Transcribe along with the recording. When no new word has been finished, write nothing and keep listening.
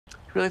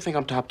You really think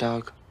I'm top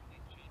dog?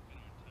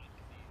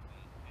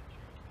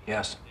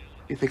 Yes.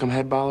 You think I'm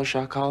head baller,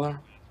 shot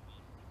caller?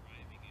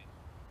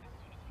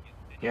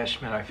 Yes,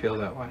 Schmidt, I feel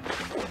that way.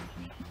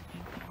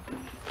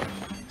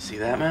 See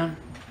that, man?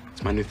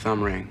 It's my new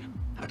thumb ring.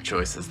 How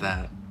choice is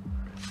that?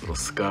 Little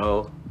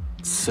skull.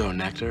 It's so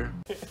nectar.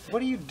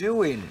 What are you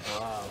doing?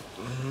 Wow.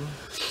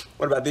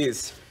 What about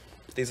these?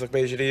 These look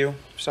beige to you?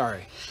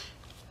 Sorry.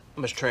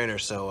 I'm his trainer,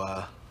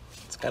 so,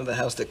 it's kind of the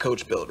house that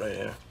Coach built right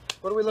here.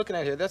 What are we looking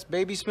at here? That's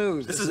baby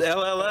smooth. This is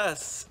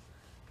LLS.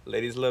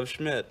 Ladies love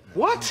Schmidt.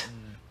 What?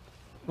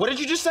 What did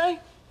you just say?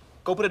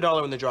 Go put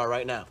 $1 in the jar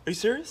right now. Are you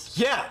serious?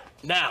 Yeah,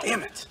 now.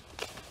 Damn it.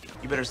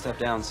 You better step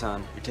down,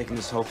 son. You're taking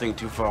this whole thing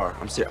too far.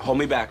 I'm serious. Hold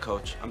me back,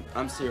 Coach.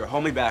 I'm serious.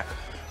 Hold me back.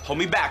 Hold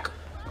me back.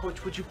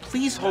 Coach, would you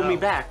please hold me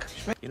back?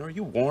 Schmidt. You know, are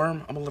you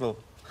warm? I'm a little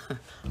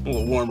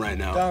warm right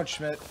now. Don't,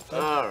 Schmidt.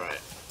 Don't. All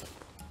right.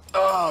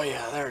 Oh,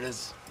 yeah, there it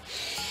is.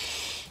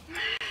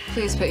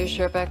 Please put your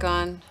shirt back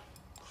on.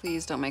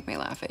 Please don't make me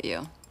laugh at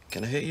you.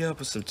 Can I hit you up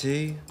with some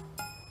tea?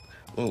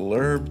 A little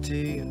herb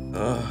tea?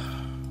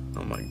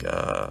 Oh my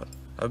God.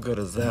 How good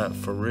is that?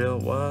 For real,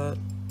 what?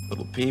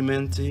 Little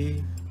pea-mint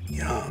tea?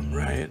 Yum,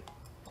 right?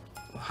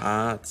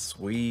 Hot,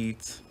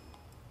 sweet,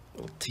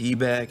 little tea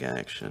bag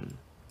action.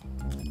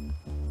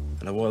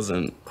 And I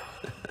wasn't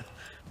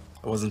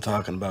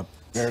talking about...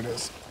 There it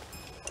is.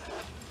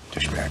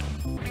 Douchebag.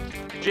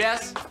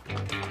 Jess,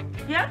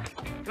 Yeah?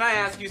 can I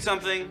ask you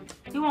something?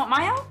 You want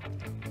my help?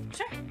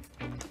 Sure.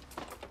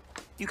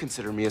 You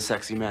consider me a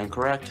sexy man,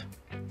 correct?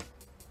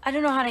 I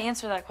don't know how to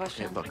answer that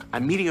question. Okay, look,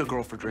 I'm meeting a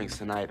girl for drinks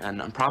tonight,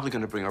 and I'm probably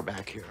gonna bring her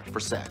back here for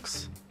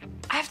sex.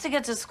 I have to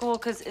get to school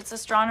because it's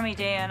astronomy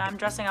day and I'm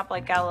dressing up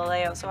like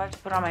Galileo, so I have to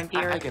put on my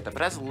beard. I get that,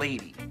 but as a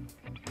lady,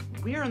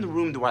 where in the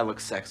room do I look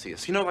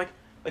sexiest? You know,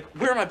 like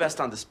where am I best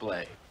on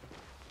display?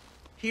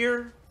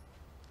 Here?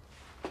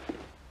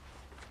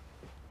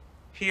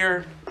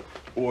 Here?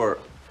 Or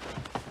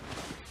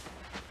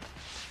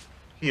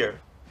here?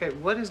 Okay,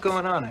 what is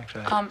going on,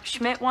 actually?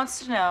 Schmidt wants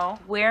to know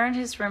where in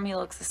his room he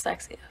looks the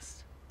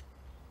sexiest.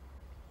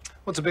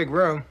 Well, it's a big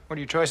room. What are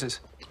your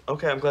choices?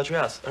 Okay, I'm glad you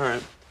asked. All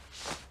right.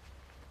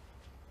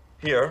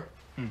 Here.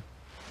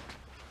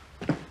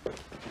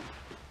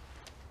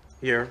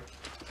 Here.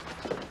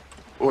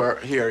 Or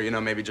here, you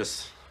know, maybe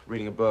just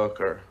reading a book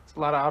or... It's a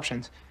lot of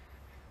options.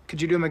 Could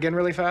you do them again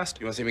really fast?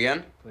 You want to see him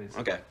again? Please.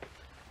 Okay.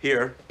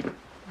 Here.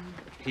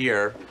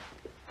 Here.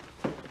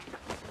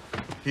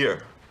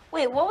 Here.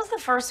 Wait, what was the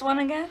first one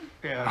again?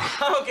 Yeah.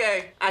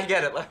 Okay, I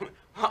get it.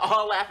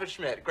 I'll laugh at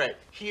Schmidt. Great.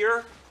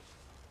 Here.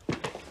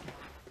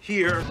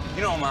 Here.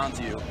 You know I'm on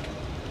to you.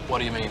 What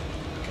do you mean?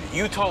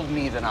 You told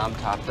me that I'm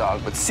top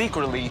dog, but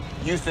secretly,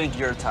 you think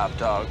you're top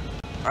dog.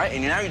 All right?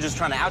 And now you're just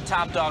trying to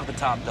out-top dog the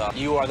top dog.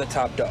 You are the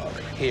top dog.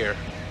 Here.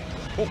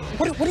 Well,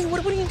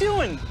 what are you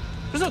doing?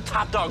 There's no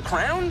top dog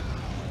crown.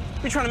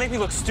 Are you trying to make me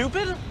look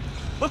stupid?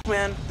 Look,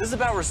 man, this is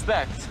about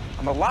respect.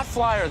 I'm a lot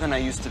flyer than I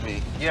used to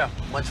be. Yeah,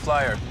 much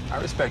flyer. I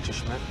respect you,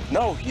 Schmidt.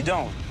 No, you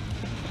don't.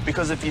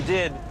 Because if you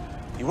did,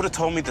 you would have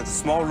told me that the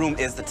small room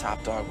is the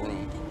top dog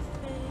room.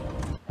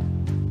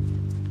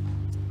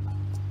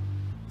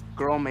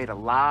 Girl made a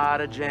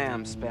lot of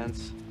jam,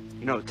 Spence.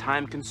 You know how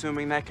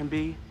time-consuming that can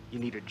be? You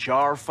need a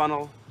jar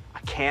funnel, a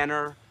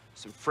canner,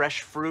 some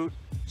fresh fruit,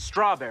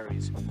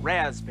 strawberries,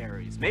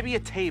 raspberries, maybe a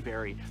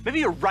tayberry,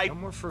 maybe a ripe... No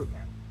more fruit,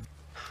 man.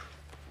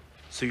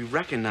 So you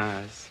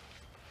recognize,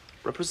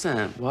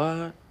 represent,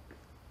 what?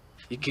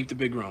 You keep the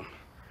big room.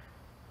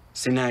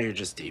 See, now you're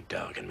just deep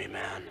dogging me,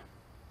 man.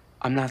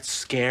 I'm not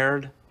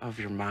scared of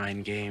your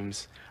mind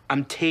games.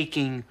 I'm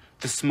taking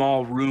the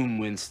small room,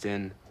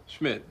 Winston.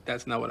 Schmidt,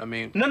 that's not what I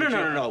mean. No.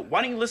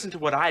 Why don't you listen to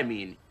what I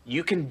mean?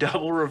 You can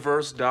double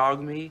reverse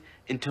dog me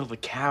until the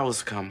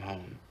cows come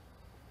home.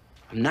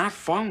 I'm not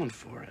falling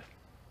for it.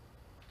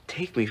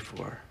 Take me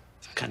for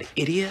some kind of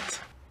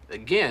idiot.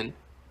 Again,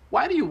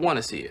 why do you want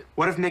to see it?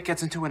 What if Nick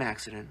gets into an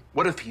accident?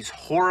 What if he's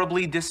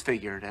horribly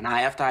disfigured and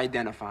I have to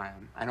identify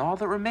him? And all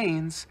that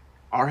remains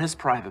are his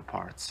private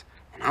parts.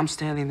 And I'm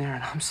standing there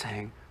and I'm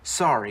saying,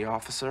 sorry,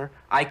 officer,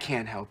 I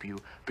can't help you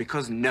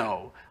because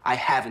no, I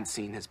haven't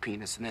seen his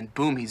penis. And then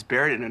boom, he's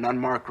buried in an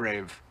unmarked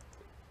grave.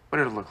 What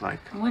did it look like?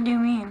 What do you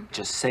mean?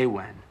 Just say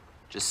when.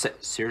 Just say,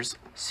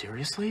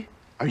 seriously?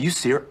 Are you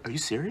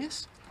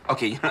serious?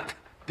 Okay, you know,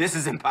 this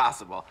is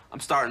impossible. I'm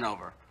starting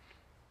over.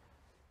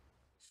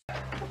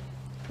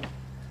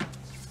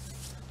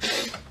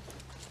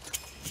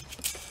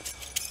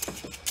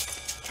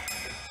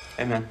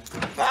 Hey, man.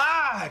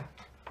 Ah!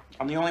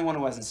 I'm the only one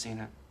who hasn't seen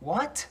it.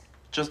 What?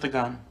 Just the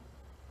gun.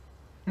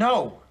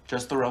 No.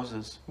 Just the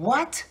roses.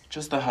 What?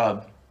 Just the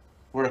hub.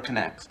 Where it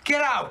connects.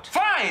 Get out!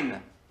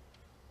 Fine!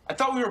 I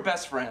thought we were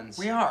best friends.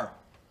 We are.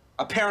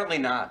 Apparently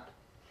not.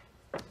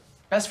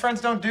 Best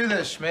friends don't do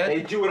this, Schmidt.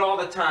 They do it all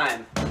the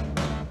time.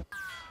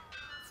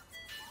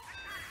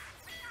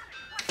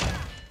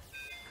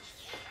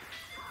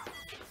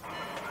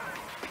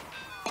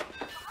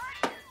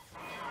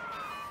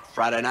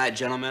 Friday night,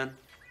 gentlemen,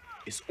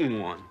 is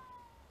on.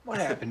 What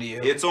happened to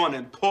you? It's on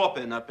and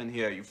popping up in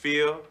here, you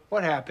feel?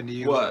 What happened to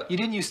you? What? You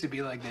didn't used to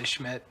be like this,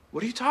 Schmidt.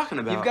 What are you talking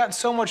about? You've gotten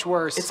so much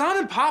worse. It's on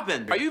and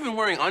popping. Are you even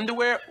wearing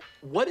underwear?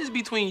 What is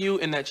between you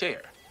and that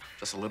chair?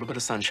 Just a little bit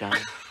of sunshine.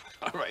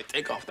 All right,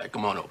 take off that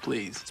kimono,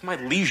 please. It's my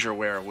leisure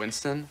wear,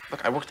 Winston.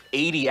 Look, I worked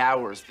 80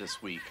 hours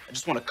this week. I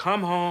just want to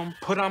come home,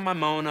 put on my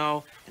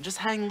mono, and just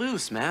hang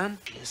loose, man.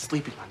 She is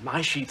sleeping on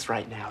my sheets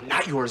right now.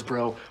 Not yours,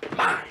 bro.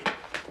 Mine.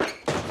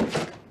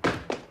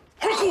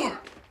 Hardcore!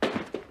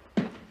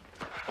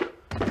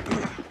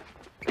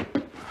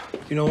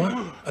 You know what?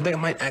 I think I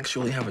might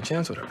actually have a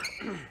chance with her.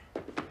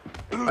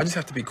 I just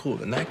have to be cooler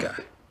than that guy.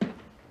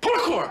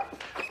 Parkour!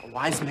 A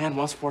wise man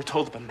once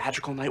foretold of a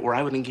magical night where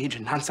I would engage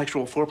in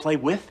non-sexual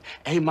foreplay with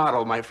a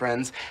model, my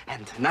friends.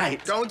 And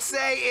tonight... Don't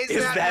say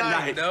is that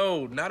night.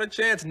 No, not a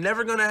chance.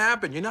 Never gonna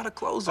happen. You're not a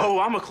closer. Oh,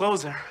 I'm a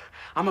closer.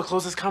 I'm gonna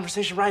close this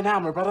conversation right now,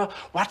 my brother.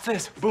 Watch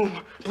this.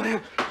 Boom,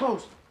 blam,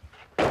 close.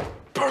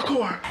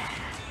 Parkour!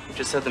 You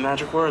just said the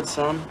magic words,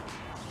 son.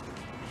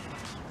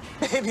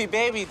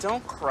 Baby,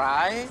 don't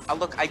cry.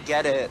 Look, I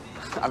get it.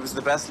 I was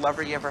the best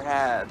lover you ever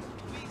had.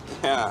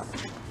 Yeah.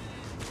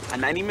 A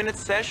 90-minute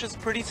sesh is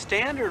pretty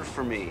standard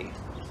for me.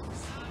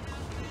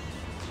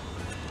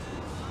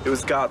 It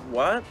was God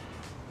what?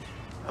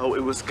 Oh,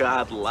 it was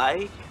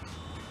God-like?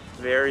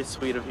 Very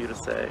sweet of you to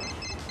say.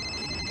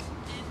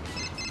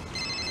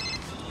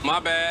 My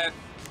bad.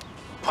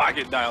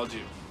 Pocket dialed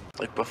you.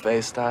 Like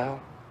buffet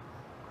style?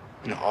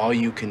 You know, all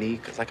you can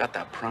eat, because I got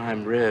that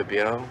prime rib,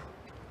 yo.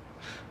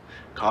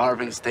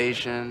 Carving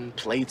station,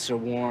 plates are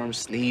warm,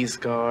 sneeze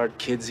guard,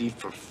 kids eat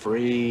for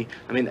free.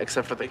 I mean,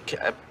 except for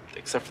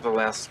the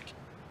last.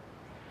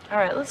 All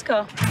right, let's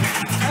go.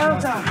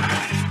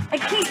 I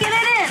can't get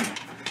it in.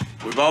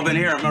 We've all been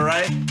here, am I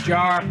right?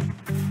 Jar.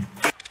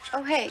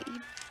 Oh, hey,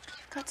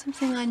 you've got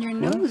something on your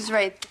nose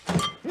right.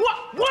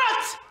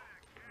 What?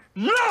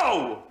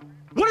 No!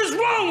 What is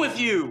wrong with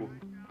you?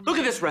 Look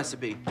at this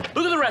recipe.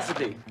 Look at the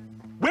recipe.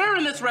 Where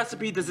in this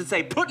recipe does it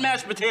say put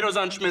mashed potatoes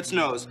on Schmidt's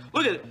nose?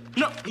 Look at it.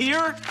 No,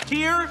 here.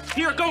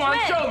 Go on,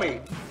 Schmidt. show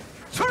me.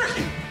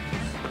 Turkey!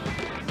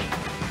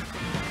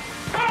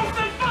 Oh,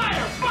 the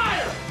fire!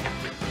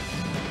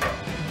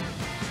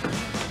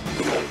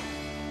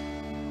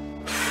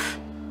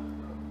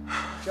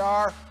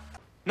 Jar.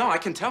 No, I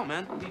can tell,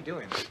 man. What are you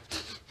doing?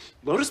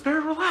 Lotus Berry,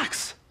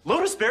 relax.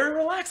 Lotus Berry,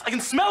 relax. I can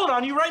smell it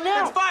on you right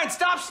now. That's fine.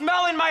 Stop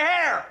smelling my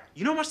hair.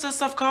 You know how much that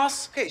stuff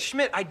costs? Okay,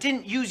 Schmidt, I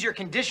didn't use your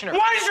conditioner.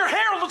 Why does your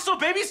hair look so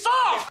baby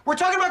soft? We're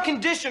talking about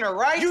conditioner,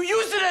 right? You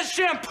use it as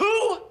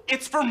shampoo?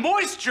 It's for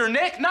moisture,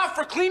 Nick, not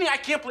for cleaning. I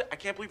can't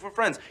believe we're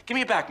friends. Give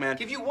me it back, man.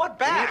 Give you what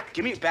back?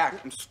 Give me it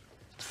back.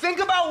 Think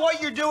about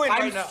what you're doing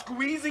right now. I'm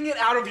squeezing it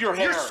out of your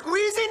hair. You're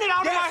squeezing it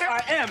out of my hair?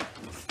 Yes, I am.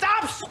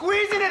 Stop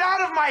squeezing it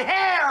out of my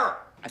hair!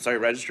 I saw your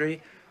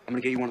registry. I'm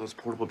gonna get you one of those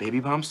portable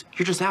baby pumps.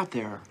 You're just out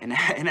there in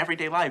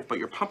everyday life, but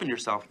you're pumping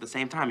yourself at the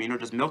same time, you know,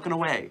 just milking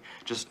away.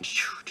 Just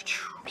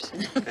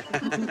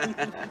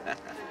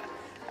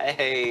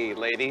Hey,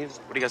 ladies.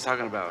 What are you guys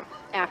talking about?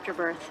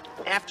 Afterbirth.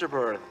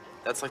 Afterbirth.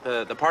 That's like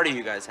the party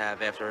you guys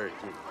have after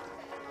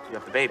you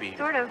have the baby.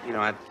 Sort of. You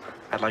know,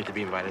 I'd like to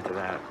be invited to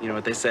that. You know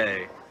what they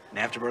say, an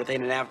afterbirth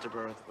ain't an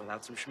afterbirth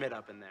without some Schmidt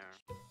up in there.